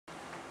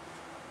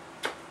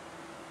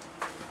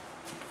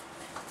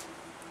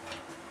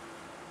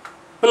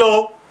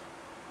Hello,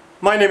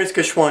 my name is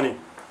Keshwani.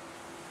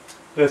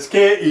 That's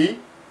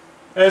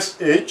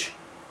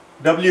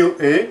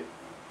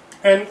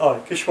K-E-S-H-W-A-N-I,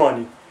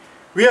 Keshwani.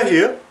 We are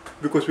here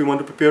because we want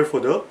to prepare for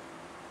the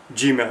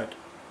GMAT.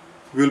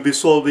 We will be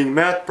solving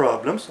math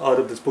problems out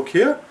of this book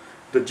here,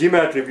 the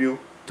GMAT Review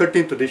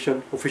 13th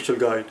edition official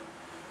guide.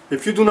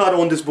 If you do not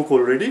own this book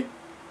already,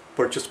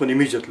 purchase one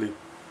immediately.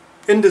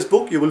 In this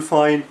book you will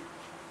find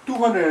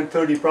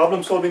 230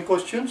 problem solving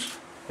questions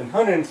and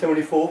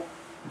 174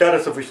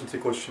 data sufficiency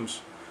questions.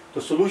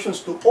 The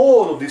solutions to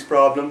all of these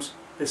problems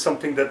is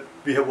something that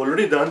we have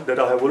already done, that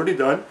I have already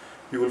done.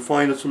 You will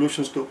find the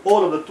solutions to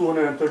all of the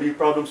 230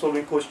 problem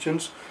solving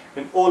questions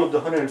and all of the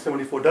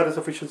 174 data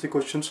sufficiency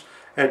questions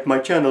at my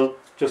channel.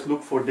 Just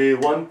look for day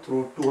 1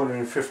 through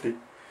 250.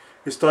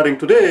 Starting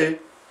today,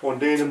 on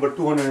day number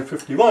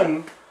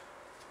 251,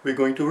 we're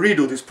going to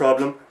redo this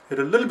problem at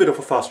a little bit of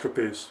a faster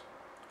pace.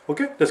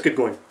 Okay, let's get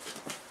going.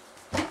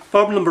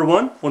 Problem number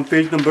 1 on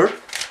page number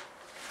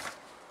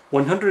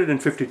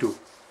 152.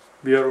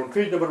 We are on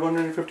page number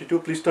 152.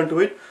 Please turn to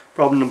it.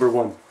 Problem number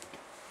 1.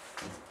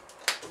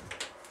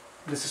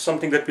 This is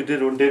something that we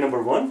did on day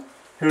number 1.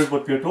 Here's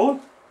what we are told.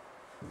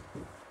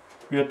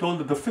 We are told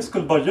that the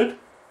fiscal budget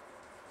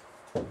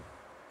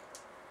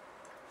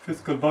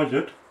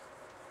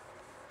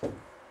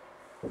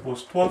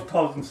was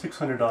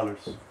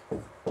 $12,600.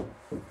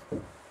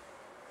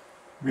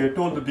 We are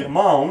told that the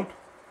amount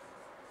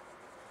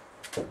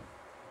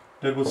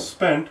that was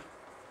spent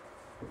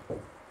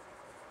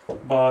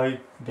by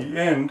the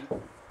end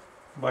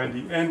of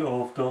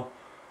the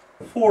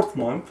 4th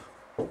month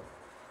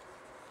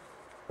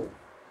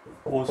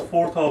was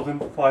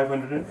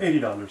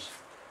 $4,580.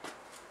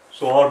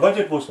 So our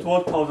budget was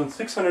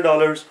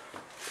 $12,600.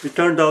 It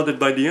turned out that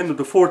by the end of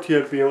the 4th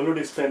year we have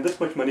already spent this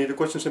much money. The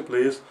question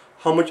simply is,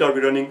 how much are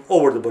we running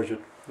over the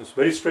budget? It's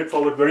very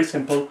straightforward, very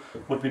simple.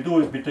 What we do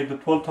is we take the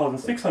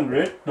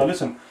 12,600. Now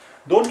listen,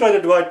 don't try to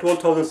divide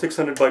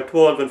 12,600 by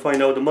 12 and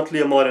find out the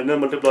monthly amount and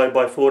then multiply it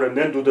by 4 and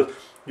then do the,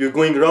 you're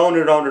going round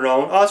and round and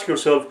round. Ask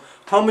yourself,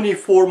 how many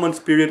 4 months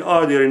period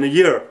are there in a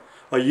year?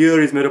 A year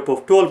is made up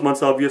of 12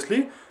 months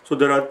obviously. So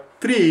there are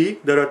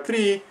three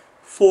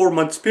 4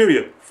 months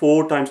period.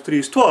 4 times 3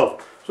 is 12.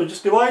 So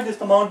just divide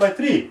this amount by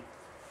 3.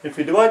 If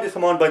we divide this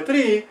amount by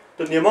 3,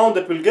 then the amount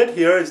that we'll get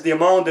here is the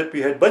amount that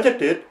we had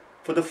budgeted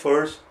for the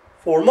first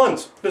 4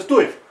 months. Let's do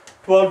it.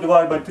 12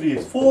 divided by 3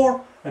 is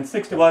 4 and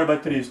 6 divided by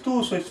 3 is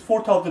 2, so it's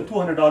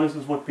 $4,200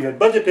 is what we had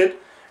budgeted.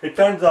 It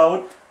turns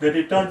out that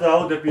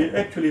we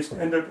actually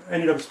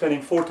ended up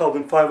spending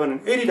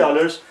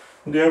 $4,580.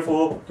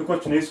 Therefore, the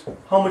question is,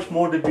 how much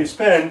more did we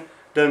spend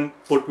than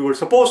what we were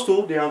supposed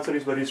to? The answer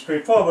is very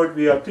straightforward.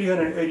 We are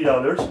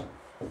 $380.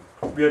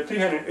 We are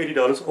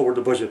 $380 over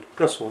the budget.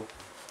 That's all.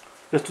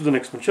 Let's do the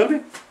next one, shall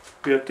we?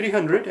 We are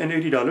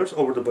 $380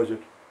 over the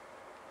budget.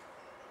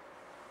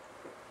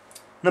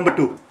 Number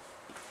 2.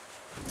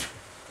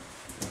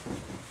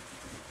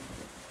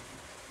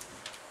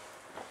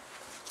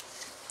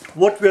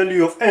 What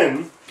value of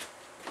n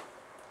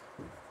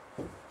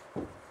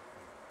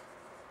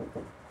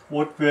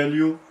will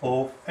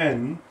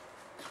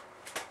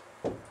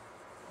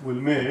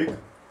make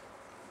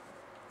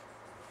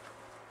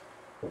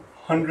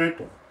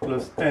 100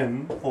 plus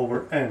n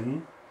over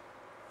n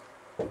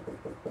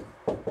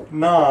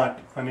not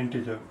an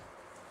integer?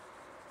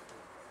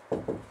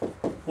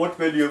 What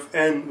value of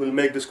n will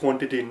make this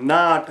quantity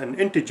not an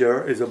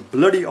integer is a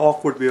bloody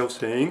awkward way of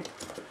saying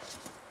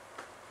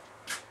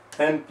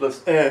n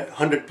plus n,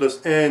 100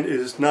 plus n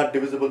is not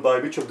divisible by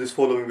which of these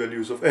following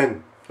values of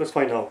n. Let's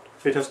find out.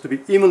 It has to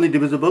be evenly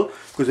divisible,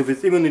 because if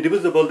it's evenly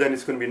divisible then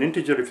it's going to be an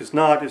integer. If it's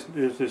not,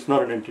 it's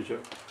not an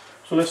integer.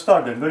 So let's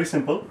start then. Very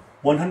simple.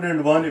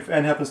 101, if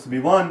n happens to be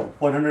 1,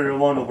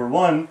 101 over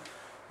 1.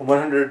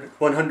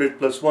 100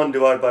 plus 1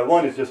 divided by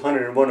 1 is just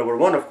 101 over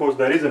 1. Of course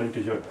that is an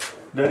integer.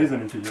 That is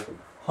an integer.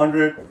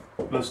 100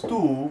 plus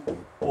 2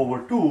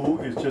 over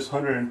 2 is just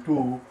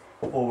 102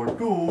 over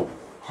 2.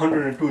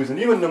 102 is an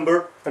even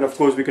number, and of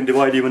course we can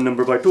divide even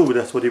number by 2, but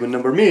that's what even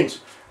number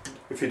means.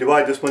 If you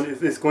divide this one,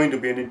 it's going to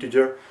be an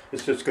integer.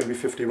 It's just going to be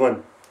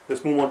 51.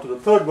 Let's move on to the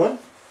third one.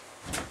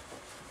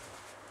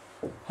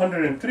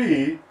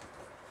 103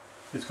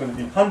 is going to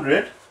be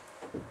 100.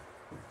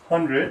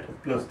 100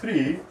 plus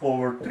 3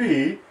 over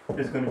 3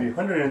 is going to be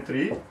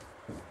 103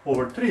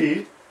 over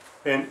 3.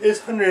 And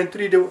is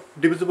 103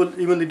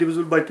 evenly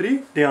divisible by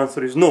 3? The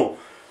answer is no.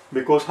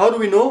 Because how do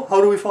we know? How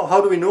do we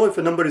know if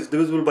a number is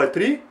divisible by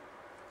 3?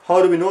 How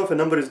do we know if a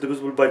number is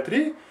divisible by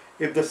 3?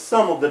 If the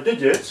sum of the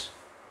digits,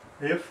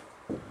 is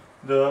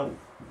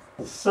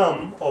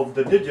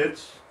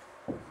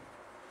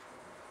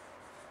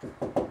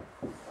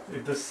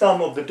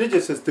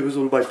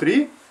divisible by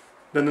 3,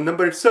 then the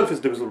number itself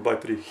is divisible by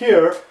 3.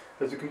 Here,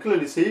 as you can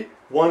clearly see,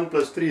 1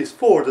 plus 3 is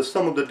 4. The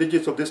sum of the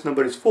digits of this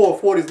number is 4.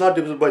 4 is not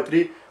divisible by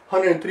 3.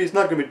 103 is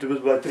not going to be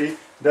divisible by 3.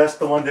 That's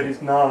the one that is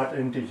not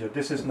an integer.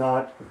 This is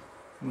not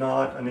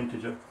an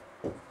integer.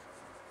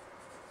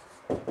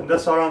 And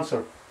that's our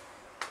answer.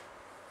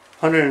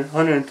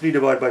 103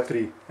 divided by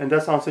 3. And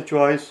that's answer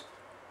choice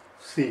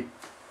C.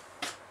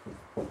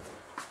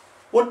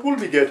 What will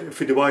we get if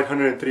we divide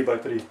 103 by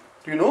 3? Do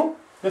you know?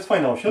 Let's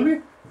find out, shall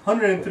we?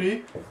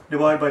 103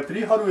 divided by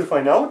 3. How do we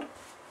find out?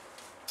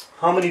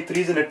 How many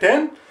 3's in a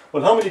 10?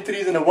 Well, how many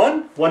 3's in a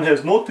 1? 1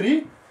 has no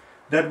 3.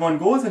 That 1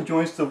 goes and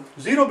joins the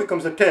 0,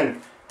 becomes a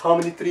 10. How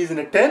many 3's in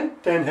a 10?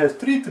 10 has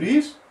 3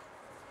 3's.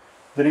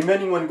 The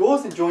remaining one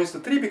goes and joins the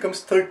 3,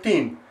 becomes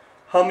 13.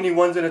 How many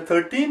 1's in a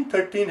 13?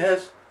 13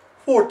 has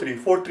 4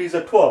 3's. 4 3's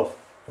are 12.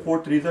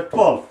 4 3's are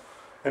 12.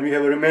 And we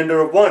have a remainder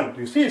of 1.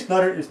 You see, it's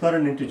not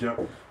an integer.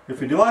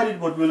 If we divide it,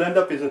 what we'll end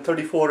up is a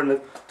 34 and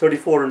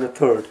a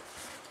third.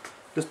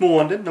 Let's move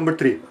on then. Number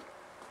 3.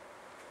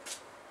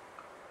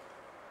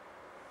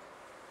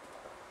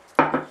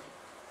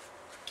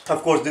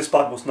 Of course, this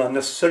part was not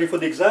necessary for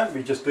the exam.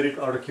 We just did it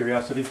out of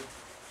curiosity,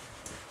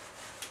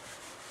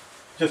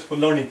 just for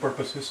learning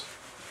purposes.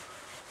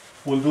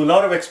 We'll do a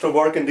lot of extra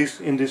work in these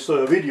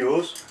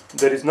videos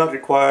that is not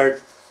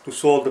required to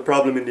solve the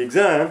problem in the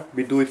exam.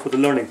 We do it for the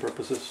learning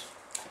purposes.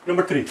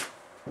 Number 3.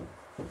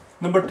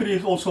 Number 3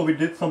 is also we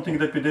did something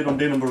that we did on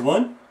day number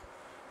 1.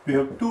 We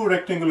have 2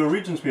 rectangular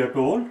regions, we are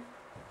told.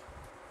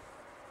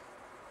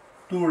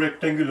 2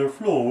 rectangular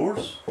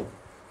floors,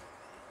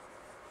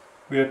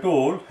 we are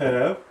told,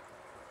 have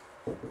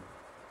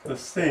the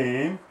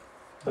same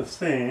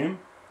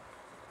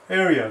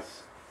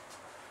areas.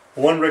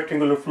 One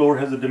rectangular floor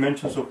has the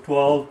dimensions of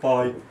 12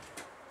 by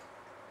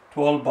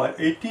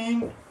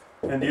 18,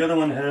 and the other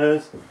one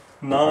has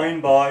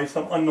 9 by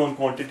some unknown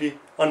quantity,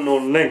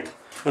 unknown length.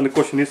 And the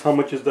question is, how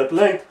much is that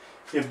length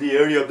if the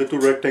area of the 2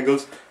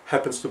 rectangles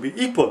happens to be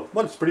equal?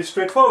 Well, it's pretty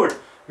straightforward.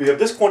 We have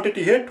this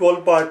quantity here,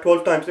 12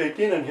 times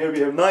 18, and here we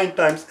have 9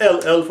 times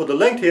L for the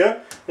length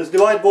here. Let's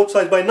divide both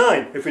sides by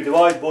 9. If we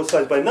divide both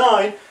sides by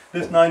 9,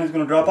 this 9 is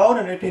going to drop out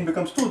and 18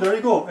 becomes 2. There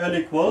you go. L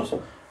equals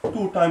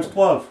 2 times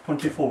 12,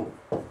 24.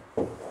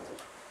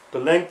 The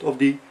length of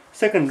the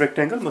second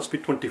rectangle must be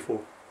 24.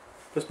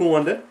 Let's move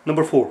on then.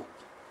 Number 4.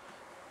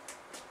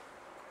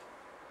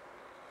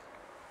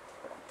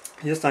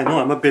 Yes, I know,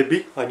 I'm a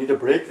baby. I need a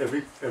break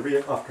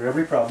after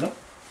every problem.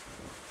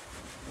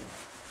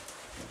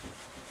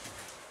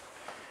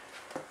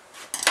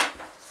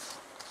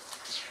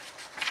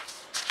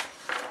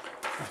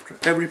 After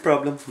every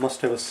problem,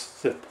 must have a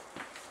sip.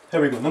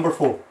 Here we go. Number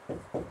 4.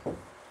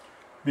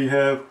 We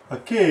have a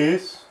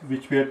case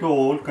which we are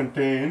told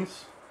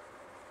contains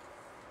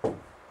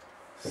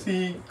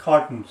C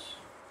cartons.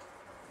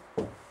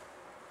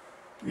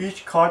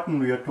 Each carton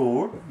we are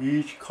told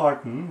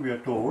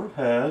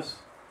has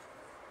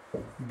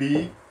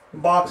B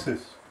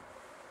boxes.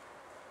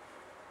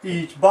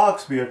 Each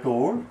box we are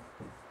told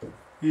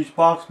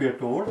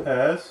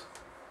has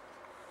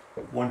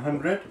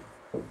 100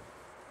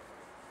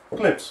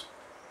 clips.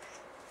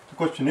 The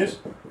question is,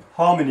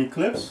 how many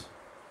clips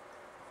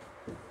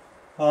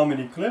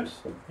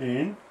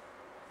in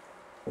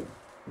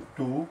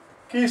 2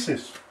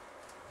 cases?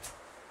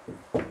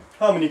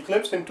 How many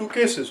clips in 2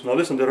 cases? Now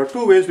listen, there are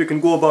 2 ways we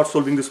can go about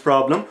solving this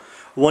problem.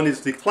 One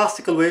is the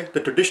classical way, the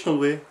traditional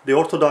way, the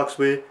orthodox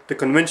way, the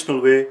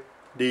conventional way,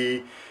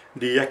 the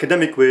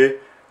academic way,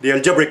 the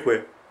algebraic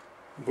way.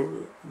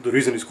 The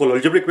reason it's called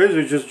algebraic way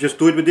is you just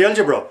do it with the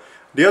algebra.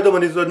 The other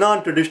one is the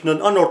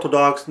non-traditional,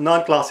 unorthodox,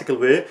 non-classical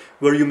way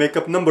where you make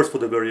up numbers for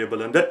the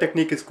variable, and that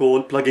technique is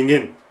called plugging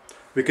in.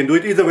 We can do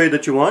it either way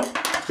that you want.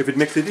 If it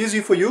makes it easy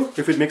for you,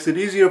 if it makes it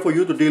easier for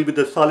you to deal with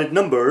the solid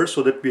numbers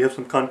so that we have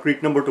some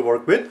concrete number to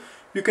work with,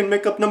 you can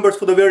make up numbers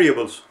for the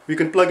variables. We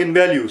can plug in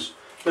values.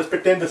 Let's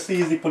pretend that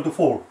C is equal to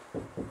 4.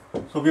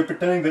 So we are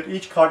pretending that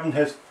each carton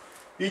has,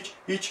 each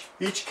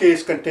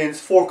case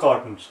contains 4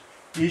 cartons.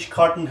 Each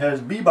carton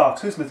has B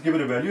boxes. Let's give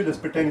it a value. Let's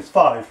pretend it's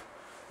 5.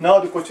 Now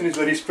the question is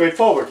very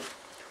straightforward.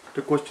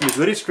 The question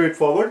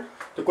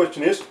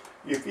is,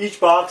 if each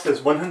box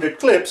has 100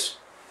 clips,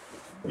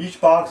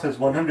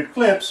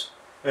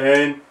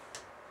 and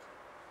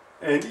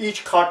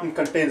each carton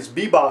contains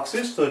B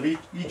boxes, so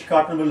each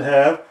carton will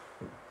have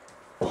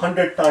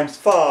 100 times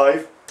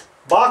 5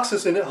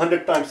 boxes in it.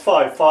 100 times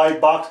 5, 5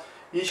 box.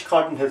 Each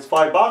carton has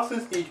 5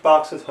 boxes. Each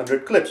box has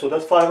 100 clips. So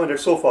that's 500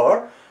 so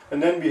far.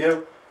 And then we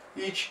have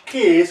each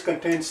case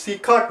contains C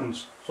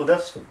cartons. So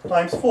that's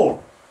times 4.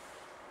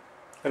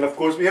 And of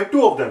course we have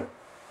 2 of them.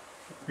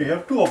 There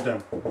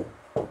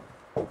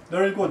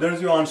you go.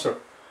 There's your answer.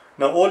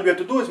 Now all we have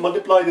to do is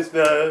multiply this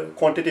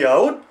quantity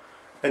out,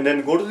 and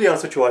then go to the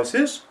answer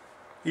choices.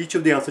 Each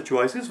of the answer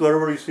choices,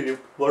 wherever you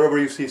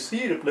see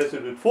C, replace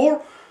it with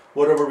 4.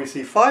 Wherever we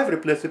see 5,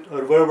 replace it,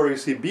 or wherever you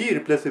see B,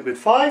 replace it with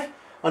 5,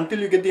 until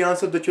you get the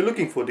answer that you're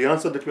looking for. The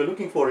answer that we're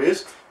looking for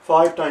is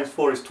 5 times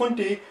 4 is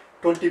 20,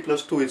 20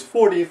 plus 2 is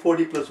 40,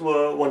 40 plus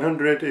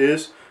 100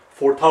 is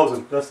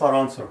 4,000. That's our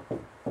answer.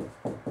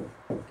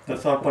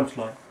 That's our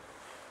punchline.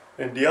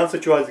 And the answer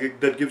choice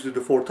that gives you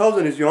the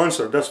 4,000 is your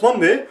answer. That's one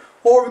way.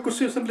 Or we could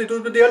simply do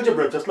it with the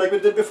algebra, just like we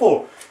did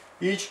before.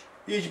 Each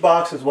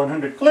box has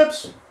 100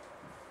 clips,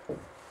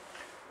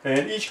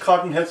 and each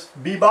carton has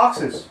B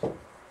boxes.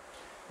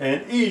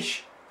 And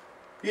each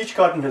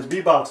carton has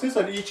B boxes,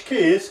 and each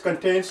case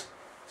contains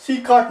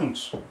C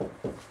cartons.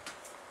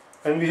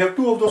 And we have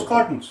 2 of those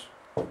cartons.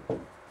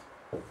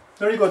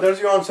 There you go, there's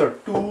your answer.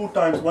 2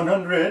 times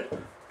 100,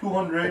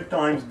 200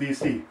 times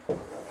BC.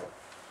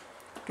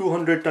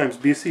 200 times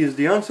BC is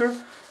the answer,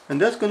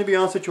 and that's going to be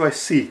answer choice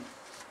C.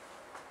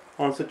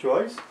 Answer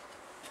choice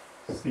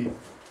C.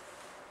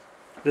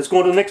 Let's go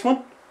on to the next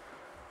one.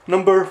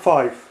 Number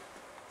 5.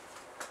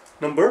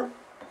 Number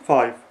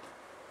 5.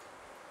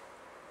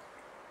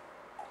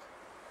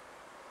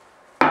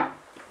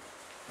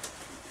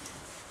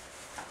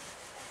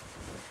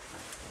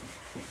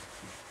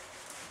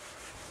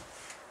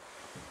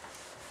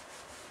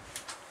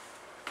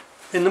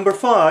 In number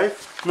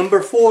 5,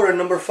 number 4 and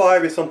number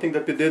 5 is something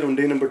that we did on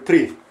day number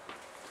 3.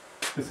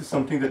 This is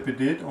something that we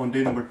did on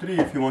day number 3.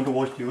 If you want to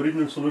watch the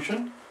original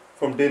solution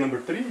from day number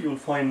 3, you will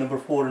find number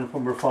 4 and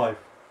number 5.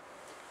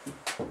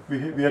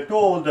 We are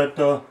told that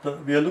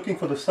we are looking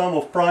for the sum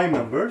of prime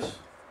numbers.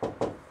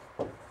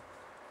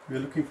 We are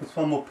looking for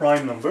sum of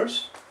prime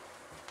numbers.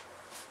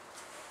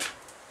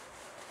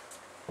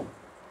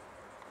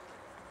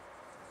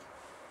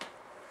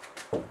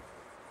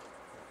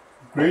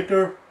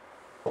 Greater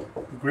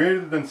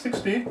than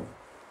 60,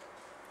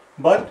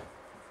 but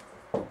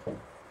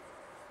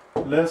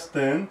less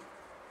than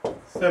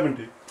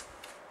 70.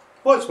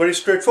 Well, it's very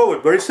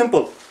straightforward, very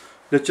simple.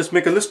 Let's just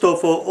make a list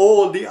of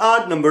all the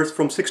odd numbers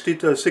from 60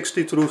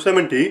 through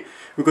 70,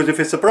 because if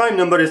it's a prime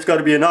number, it's got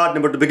to be an odd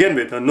number to begin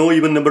with, and no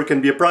even number can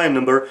be a prime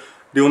number.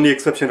 The only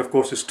exception, of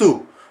course, is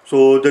 2.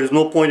 So there is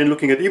no point in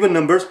looking at even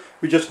numbers.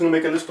 We're just going to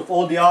make a list of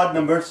all the odd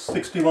numbers: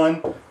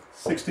 61,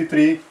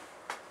 63,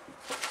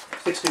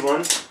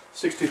 61,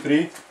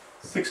 63,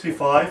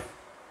 65,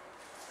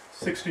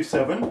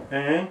 67,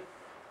 and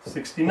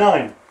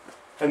 69.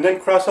 And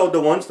then cross out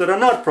the ones that are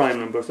not prime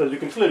numbers. As you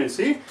can clearly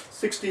see,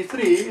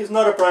 63 is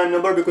not a prime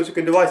number because you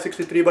can divide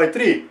 63 by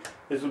 3.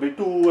 This will be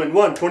 2 and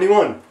 1,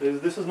 21.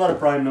 This is not a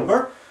prime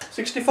number.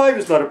 65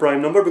 is not a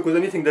prime number because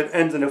anything that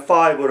ends in a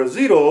 5 or a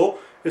 0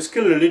 is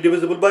clearly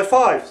divisible by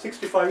 5.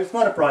 65 is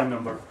not a prime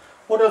number.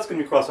 What else can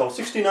we cross out?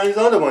 69 is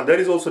another one. That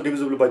is also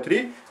divisible by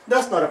 3.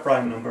 That's not a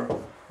prime number.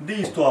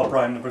 These two are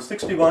prime numbers.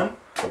 61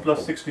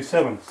 plus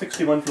 67.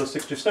 61 plus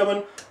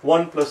 67.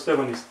 1 plus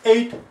 7 is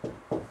 8.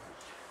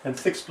 And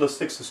 6 plus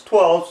 6 is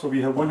 12. So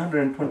we have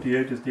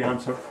 128 is the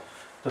answer.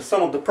 The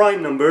sum of the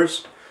prime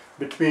numbers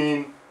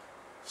between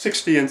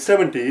 60 and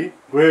 70,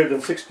 greater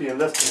than 60 and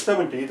less than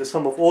 70, the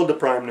sum of all the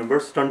prime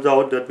numbers, turns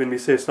out that when we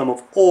say sum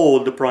of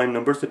all the prime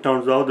numbers, it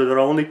turns out that there are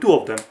only 2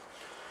 of them.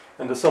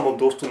 And the sum of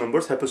those 2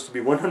 numbers happens to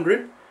be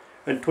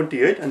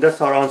 128, and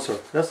that's our answer.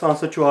 That's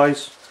answer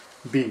choice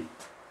B.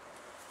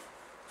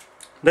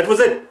 That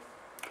was it.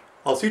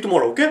 I'll see you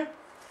tomorrow, okay?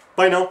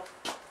 Bye now.